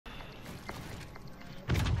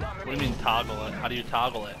What do you mean toggle it? How do you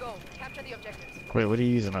toggle it? Go. Capture the objectives. Wait, what are you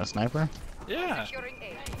using? A sniper? Yeah. Securing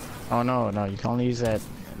A. Oh no, you can only use that.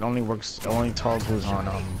 It only works. It only toggles on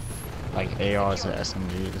like ARs and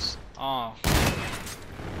SMGs. Oh.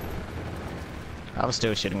 I was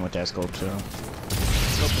still shitting with that scope too.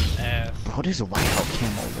 Scope is ass. Bro, this whiteout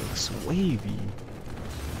camo looks wavy.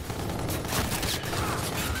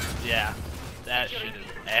 Yeah. That shit is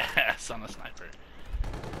ass on a sniper.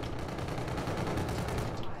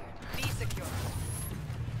 B secure.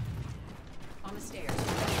 On the stairs.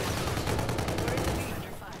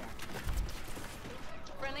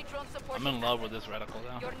 Friendly drone support. I'm in love with this reticle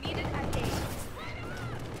now. You're needed at A.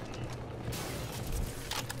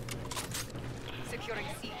 Securing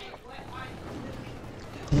C.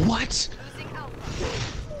 What? Losing Alpha.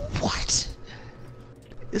 What?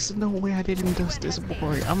 There's no way I didn't dust this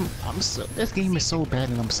boy. I'm so. This game is so bad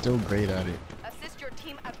and I'm still great at it. Assist your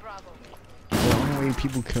team at Bravo. The only way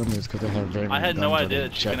people kill me is because I have very. I had no idea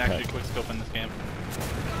that you can actually jetpack. quick scope in this game.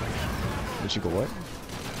 But you go what?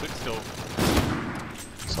 Quick scope.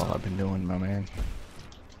 That's all I've been doing, my man.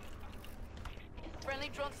 Friendly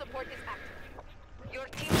drone support is active. Your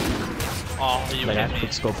team Oh, you Like I hit me.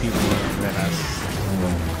 quick scope people and then I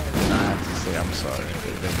have to say I'm sorry.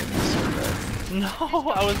 They're getting me so bad. No,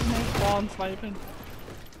 I was no spawn sniping.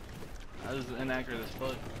 That was inaccurate as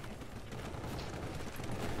fuck.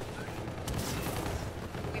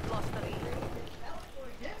 We've lost the lead.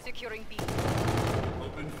 Securing B.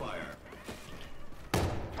 Open fire.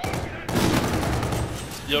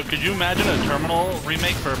 Yo, could you imagine a Terminal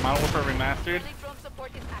remake for Modern Warfare Remastered? Friendly drone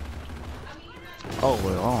support is active. Oh,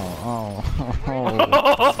 well,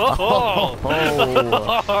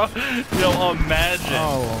 Yo, imagine.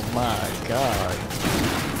 Oh my god.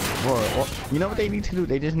 Bro, you know what they need to do?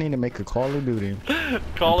 They just need to make a Call of Duty.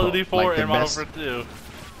 Call of Duty 4 like the and Modern best- Warfare 2.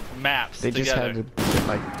 Maps They just together. had to,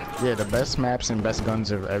 like, yeah, the best maps and best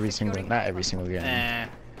guns of every single, not every single game,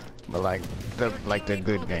 but like the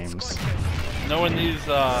good games. Knowing these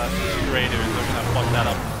creators are gonna fuck that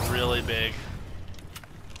up really big.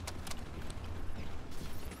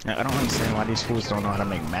 I don't understand why these fools don't know how to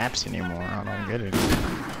make maps anymore. I don't get it.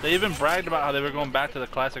 They even bragged about how they were going back to the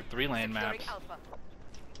classic 3-lane maps. Securing Alpha.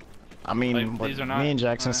 I mean, Like, what these are not- me and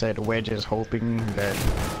Jackson said, we're just hoping that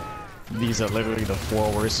these are literally the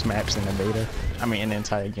 4 worst maps in the beta. I mean, in the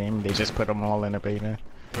entire game. They just put them all in the beta.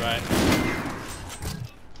 Right.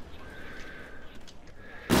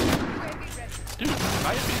 Dude,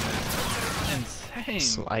 sniping is insane.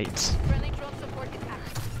 Slight. Friendly drone support is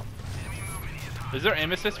active. Is there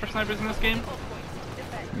aim assist for snipers in this game? All points.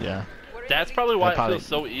 Defend. Yeah. We're in That's the probably why They it probably- feels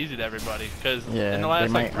so easy to everybody. Because Yeah, in the they last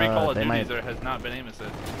like might, 3 Call of they Duties, might- there has not been aim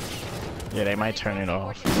assist. Yeah, they might turn it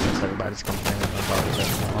off since everybody's complaining about it.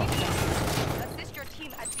 Assist your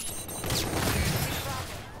team at B.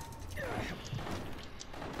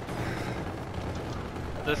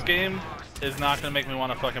 This game is not gonna make me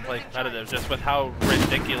want to fucking play competitive, just with how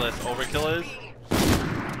ridiculous Overkill is.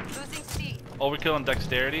 Losing C. Overkill and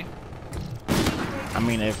dexterity. I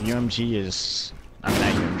mean, if UMG is, I mean,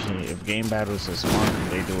 not UMG, if game battles is fun,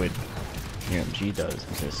 they do it. UMG does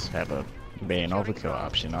just have a ban overkill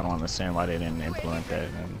option. I don't understand why they didn't implement that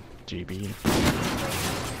in GB.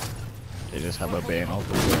 They just have a ban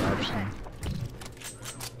overkill option.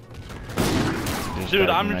 Just Dude,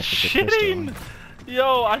 gotta I'm be nice with your pistol. shitting!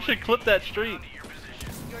 Yo, I should clip that streak.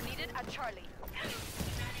 You're needed at Charlie.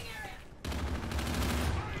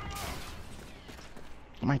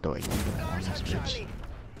 I might throw a unit on this bitch. Charlie.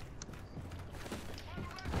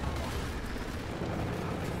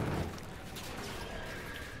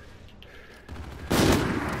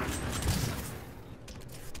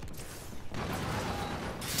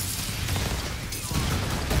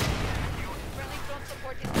 Friendly drone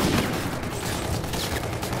support is active.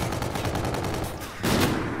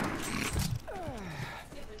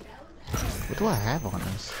 What do I have on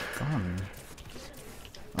this gun?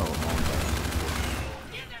 Oh,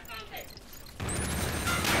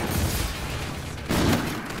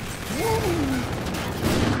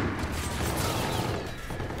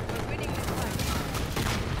 We're winning this fight.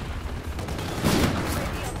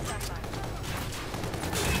 Ready on standby.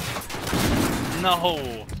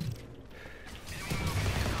 No.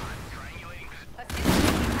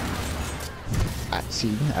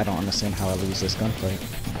 see, I don't understand how I lose this gunfight.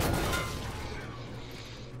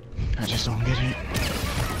 I just don't get it.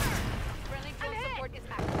 Friendly drone support is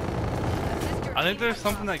active. Assist your I think team there's at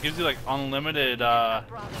something that gives you like unlimited Bravo.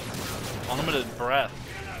 breath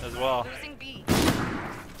as well. Losing B.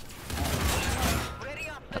 Ready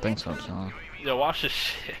up. I think so, too. Yo, watch this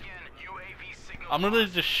shit. I'm literally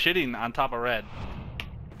just shitting on top of red.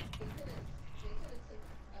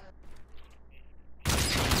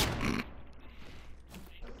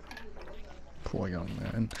 poor young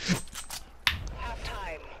man.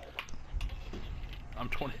 Halftime. I'm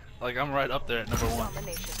 20. Like, I'm right up there at number 1.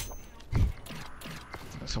 Domination.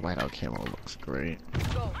 This whiteout camo looks great.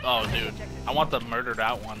 Go. Oh, dude. I want the murdered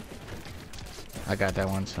out one. I got that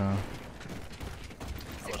one too. I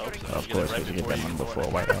would hope so. Of You get it course, right we should get that you one bought before it.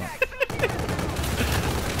 whiteout.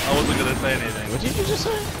 I wasn't gonna say anything. What did you just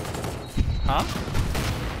say? Huh?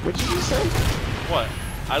 What did you just say? What?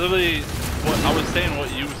 I literally... I was saying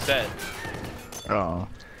what you said. Oh.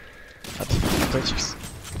 I thought you s-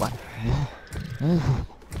 What?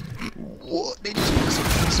 What? They just put a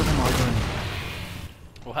suppressor on my gun.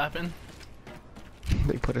 What happened?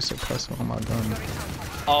 They put a suppressor on my gun.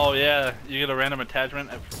 Oh, yeah. You get a random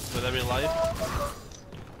attachment with every life.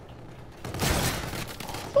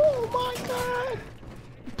 Oh my god!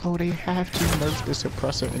 Bro, they have to nerf the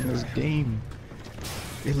suppressor in this game.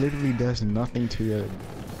 It literally does nothing to your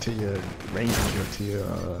range or to your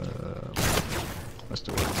what's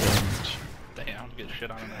the word? Range. Damn, get shit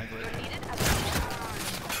on an egg later. Needed at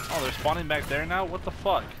Oh, they're spawning back there now? What the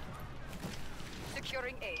fuck?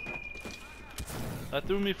 securing A. That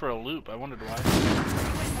threw me for a loop. I wondered why.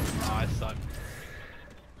 Oh, I suck.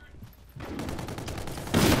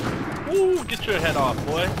 Woo! Get your head off,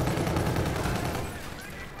 boy.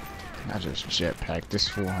 I just jetpacked this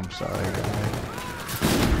fool, I'm sorry guys.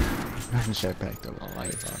 I jetpacked the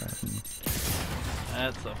life out of him.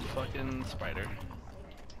 That's a fucking spider.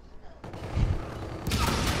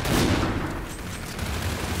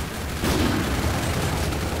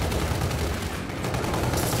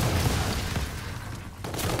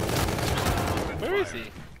 Where is he? He's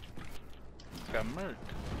got murked.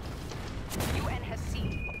 UN has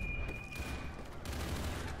seen.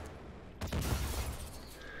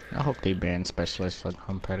 I hope they ban specialists for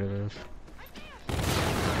competitive.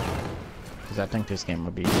 Cause I think this game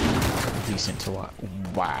will be decent to watch.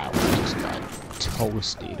 Wow, I just got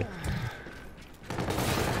toasted.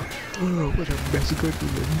 Oh, what a best gun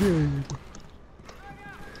in the game.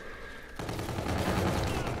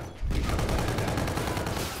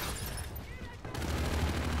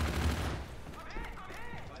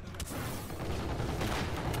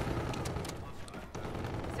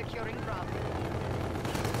 Securing Bravo.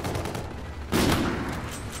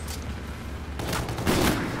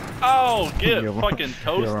 Oh, get Yo, fucking yo,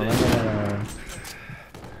 toasted. remember,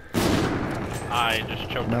 I just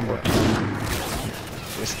choked. remember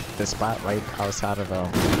this the spot right outside of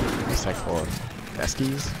what's that called?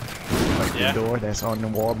 Eskies? Like Yeah. the door that's on the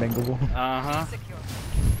wall bangable? Uh-huh. Secure.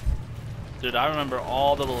 Dude, I remember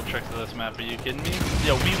all the little tricks of this map. Are you kidding me?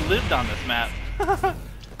 Yo, we lived on this map. Nah,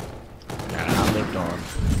 I lived on.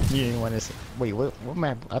 You didn't want to say. Wait, what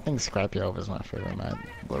map? I think Scrapyard was my favorite map.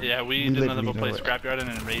 But Yeah, we did nothing but play literally know it. Scrapyard and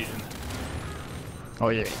Invasion. Oh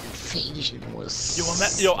yeah, Invasion was.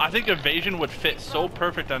 Yo, I think Invasion would fit so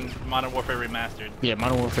perfect on Modern Warfare Remastered. Yeah,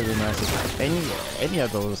 Modern Warfare Remastered. Any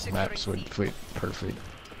of those maps would fit perfect.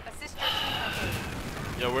 Assist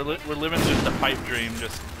your Yo, we're living just a pipe dream,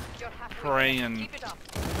 just You're halfway. praying. Keep it up.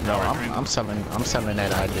 No, Power dream. I'm selling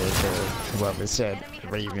that idea to whoever said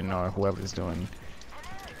Raven or whoever's doing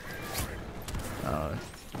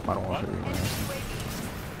Modern Warfare Remastered.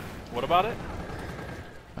 What about it?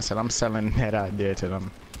 I said I'm selling that idea to them.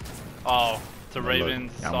 Oh, to Look,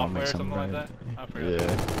 Raven's I wanna make software or something like that? something I right. forgot.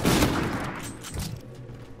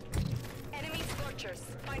 Yeah, Enemy scorchers.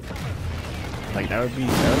 Find cover. like that would be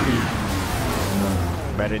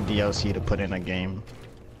better DLC to put in a game.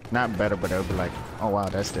 Not better, but it would be like, oh wow,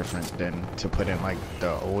 that's different than to put in like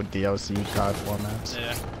the old DLC COD formats.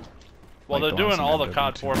 Yeah. Well, Like they're the ones doing all the in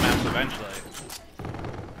COD MW2. formats eventually.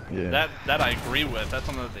 Yeah. That I agree with. That's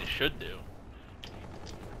something that they should do.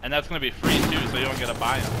 And that's gonna be free too, so you don't gotta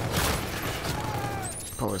buy them.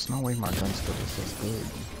 Bro, there's no way my gun skill is this good.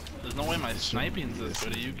 There's no way my sniping's this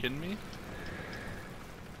good. Are you kidding me?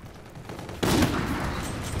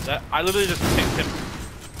 That I literally just picked him.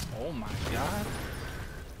 Oh my god!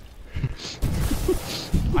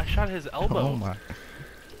 I shot his elbow. Oh my.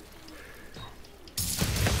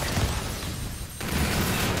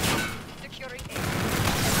 Securing A.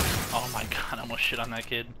 Oh my god! I almost shit on that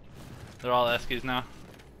kid. They're all Eskies now.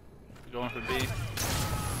 Going for B.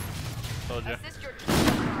 Told ya. Assist your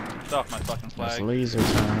Get off my fucking It's flag. laser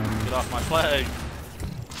time. Get off my flag.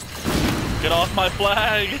 Get off my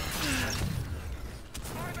flag!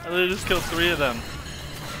 I literally just killed 3 of them.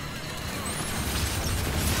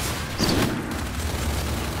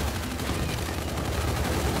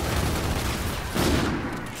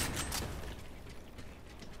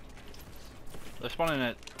 They're spawning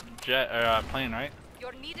at jet or plane, right?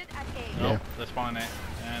 You're needed at A. Yeah. Nope, they're spawning at,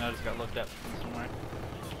 and I just got looked at from somewhere.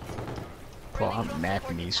 Bro, I'm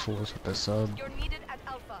napping these fools with the sub. You're needed at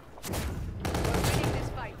Alpha. We're winning this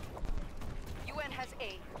fight. UN has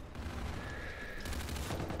A.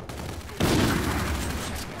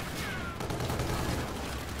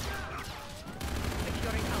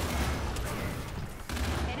 Securing Alpha.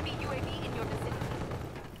 Enemy UAV in your vicinity.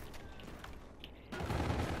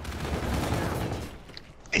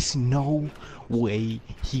 It's no way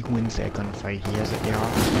he wins that gunfight. He has it. Yeah,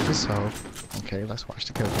 I'll this up. Okay, let's watch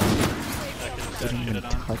the kill. Didn't even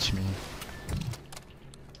touch me.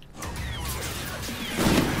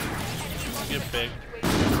 Get big.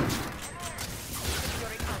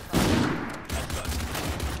 Securing Alpha.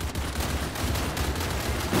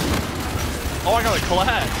 Oh, I got a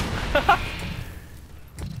collab.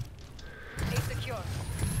 A secure.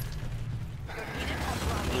 You're needed on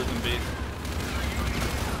Bravo. Losing B.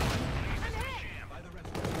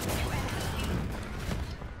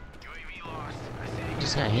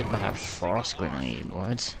 Just got hit by a frost grenade.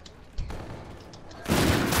 What?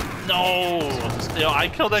 No! Yo, I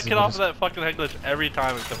killed that This is kid what off of that fucking head glitch every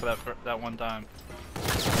time except for that one time.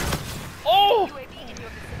 Oh! UAV in your vicinity.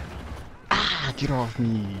 Ah, get off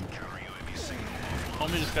me.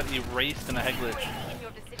 Homie just got erased in a head glitch. UAV in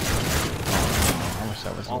your vicinity. I wish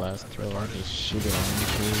that was the last throw. I just shoot it on you,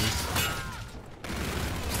 please.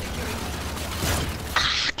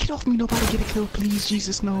 Ah, get off me. Nobody get a kill, please.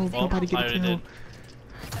 Jesus, no. Well, Nobody I get a already kill. did.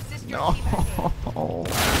 Assist your No. teammate.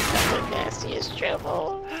 That's the nastiest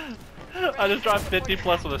triple. I just dropped 50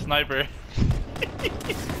 plus with a sniper.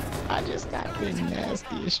 I just got the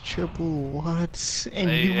nastiest triple. What? And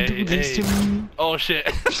Hey, you hey, do this hey. to me? Oh shit.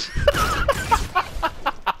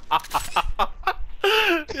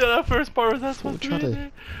 Yeah, that first part was that Fool supposed to try be in to,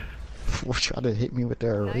 there? fool try to hit me with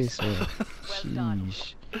their eraser. Well done.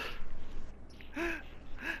 Sheesh.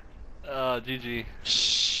 GG.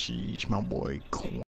 Sheesh, my boy.